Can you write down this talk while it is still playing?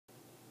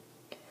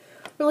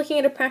We're looking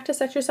at a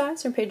practice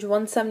exercise from page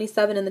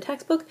 177 in the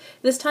textbook,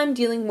 this time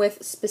dealing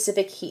with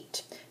specific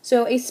heat.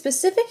 So a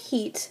specific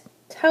heat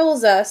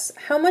tells us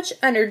how much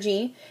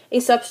energy a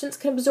substance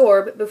can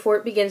absorb before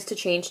it begins to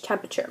change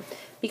temperature.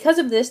 Because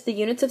of this, the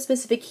units of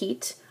specific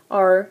heat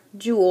are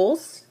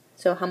joules,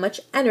 so how much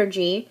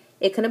energy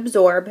it can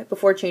absorb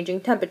before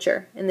changing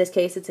temperature. In this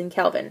case, it's in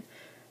Kelvin.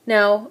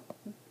 Now,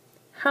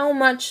 how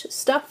much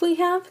stuff we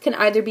have can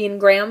either be in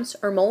grams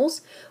or moles.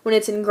 When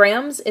it's in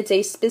grams, it's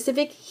a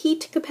specific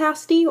heat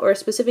capacity or a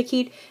specific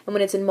heat, and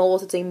when it's in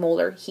moles, it's a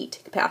molar heat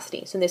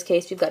capacity. So in this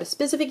case, you've got a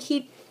specific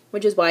heat,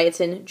 which is why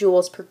it's in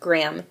joules per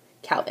gram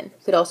Kelvin. You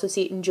could also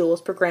see it in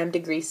joules per gram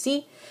degree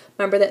C.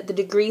 Remember that the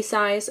degree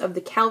size of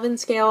the Kelvin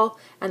scale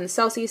and the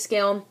Celsius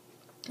scale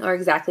are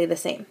exactly the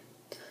same.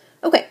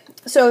 Okay,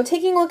 so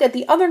taking a look at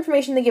the other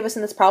information they give us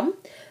in this problem,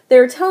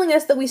 they're telling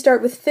us that we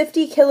start with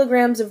 50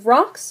 kilograms of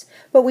rocks,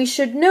 but we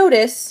should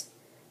notice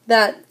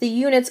that the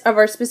units of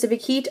our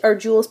specific heat are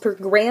joules per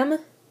gram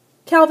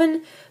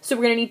Kelvin, so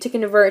we're going to need to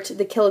convert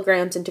the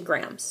kilograms into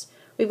grams.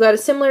 We've got a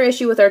similar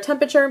issue with our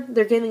temperature.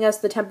 They're giving us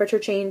the temperature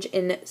change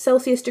in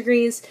Celsius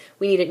degrees.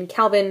 We need it in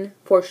Kelvin.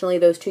 Fortunately,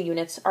 those two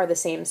units are the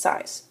same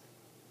size.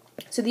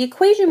 So the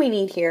equation we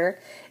need here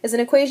is an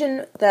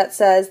equation that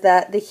says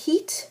that the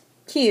heat,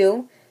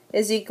 Q,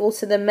 is equal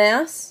to the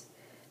mass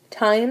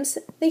times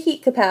the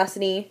heat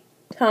capacity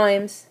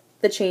times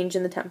the change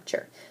in the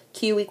temperature.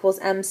 Q equals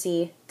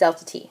mc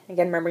delta T.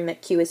 Again, remembering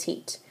that Q is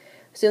heat.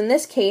 So in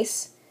this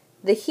case,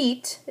 the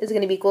heat is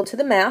going to be equal to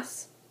the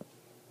mass,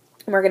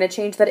 and we're going to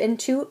change that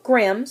into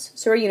grams,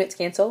 so our units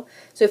cancel.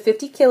 So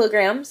 50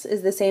 kilograms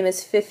is the same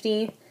as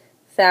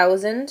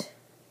 50,000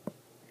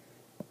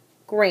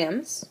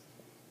 grams.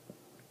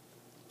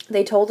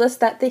 They told us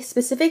that the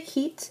specific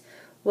heat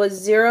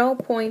was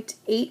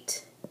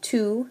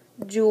 0.82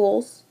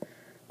 joules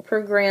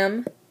per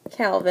gram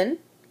Kelvin.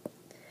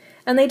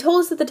 And they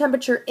told us that the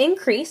temperature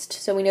increased,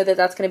 so we know that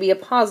that's going to be a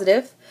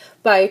positive,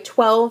 by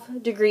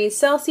 12 degrees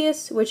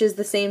Celsius, which is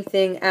the same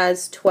thing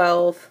as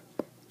 12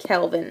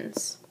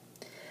 kelvins.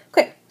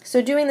 Okay,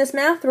 so doing this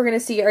math, we're going to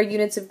see our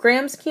units of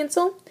grams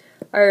cancel,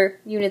 our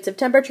units of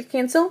temperature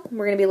cancel, and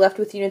we're going to be left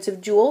with units of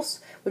joules,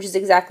 which is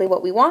exactly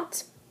what we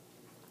want.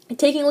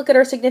 Taking a look at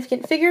our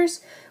significant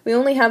figures, we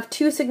only have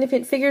two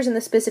significant figures in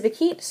the specific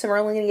heat, so we're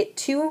only going to get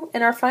 2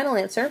 in our final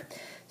answer.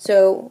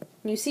 So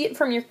when you see it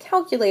from your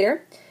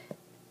calculator,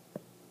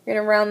 you're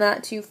going to round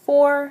that to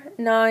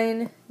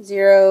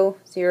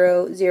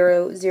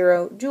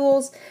 490,000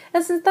 joules,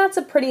 and since that's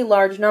a pretty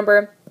large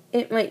number,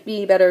 it might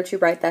be better to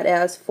write that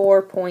as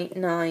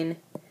 4.9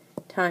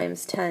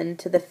 times 10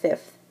 to the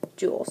 5th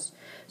joules.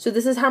 So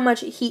this is how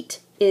much heat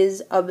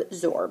is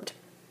absorbed.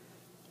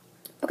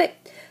 Okay.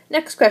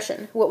 Next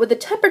question, what would the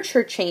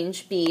temperature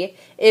change be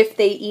if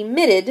they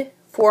emitted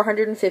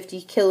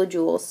 450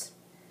 kilojoules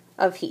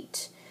of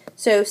heat?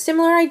 So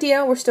similar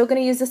idea, we're still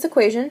going to use this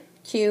equation,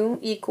 Q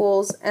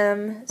equals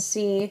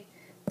mc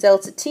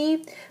delta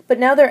T, but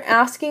now they're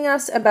asking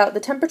us about the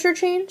temperature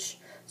change,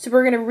 so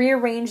we're going to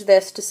rearrange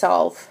this to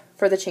solve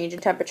for the change in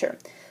temperature.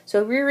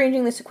 So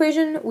rearranging this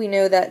equation, we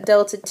know that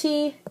delta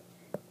T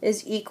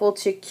is equal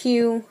to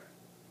Q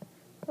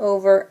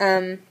over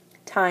m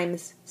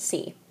times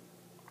C.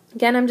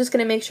 Again, I'm just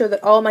going to make sure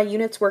that all my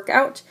units work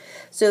out.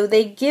 So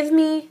they give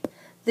me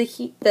the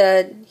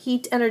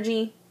heat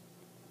energy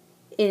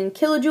in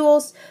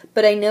kilojoules,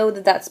 but I know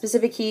that that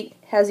specific heat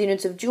has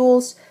units of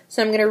joules,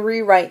 so I'm going to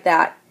rewrite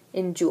that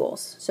in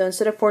joules. So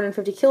instead of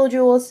 450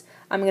 kilojoules,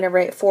 I'm going to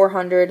write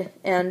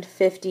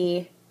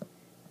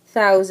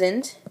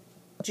 450,000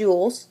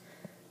 joules.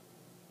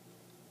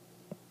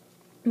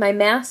 My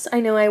mass, I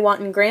know I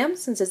want in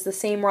grams. Since it's the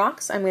same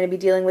rocks, I'm going to be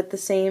dealing with the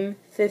same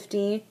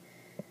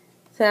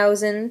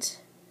 50,000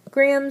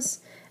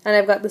 grams, and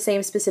I've got the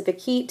same specific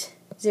heat,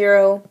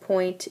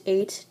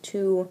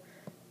 0.82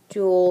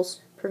 joules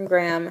per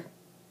gram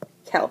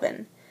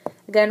Kelvin.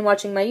 Again,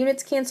 watching my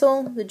units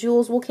cancel, the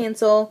joules will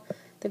cancel,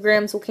 the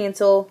grams will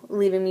cancel,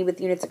 leaving me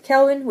with units of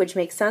Kelvin, which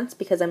makes sense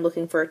because I'm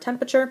looking for a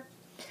temperature.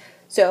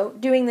 So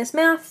doing this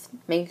math,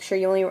 make sure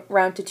you only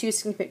round to two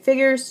significant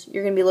figures.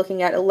 You're going to be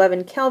looking at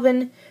 11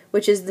 Kelvin,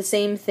 which is the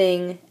same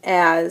thing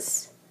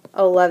as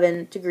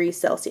 11 degrees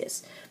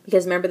Celsius,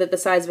 because remember that the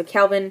size of a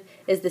Kelvin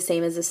is the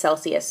same as a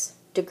Celsius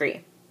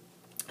degree.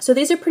 So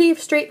these are pretty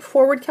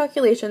straightforward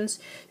calculations.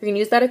 You're going to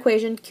use that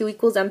equation, Q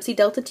equals mc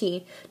delta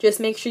T. Just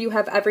make sure you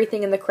have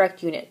everything in the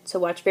correct unit. So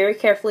watch very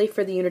carefully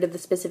for the unit of the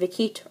specific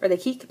heat or the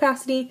heat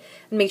capacity,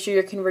 and make sure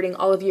you're converting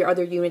all of your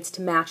other units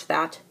to match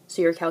that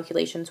so your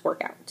calculations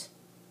work out.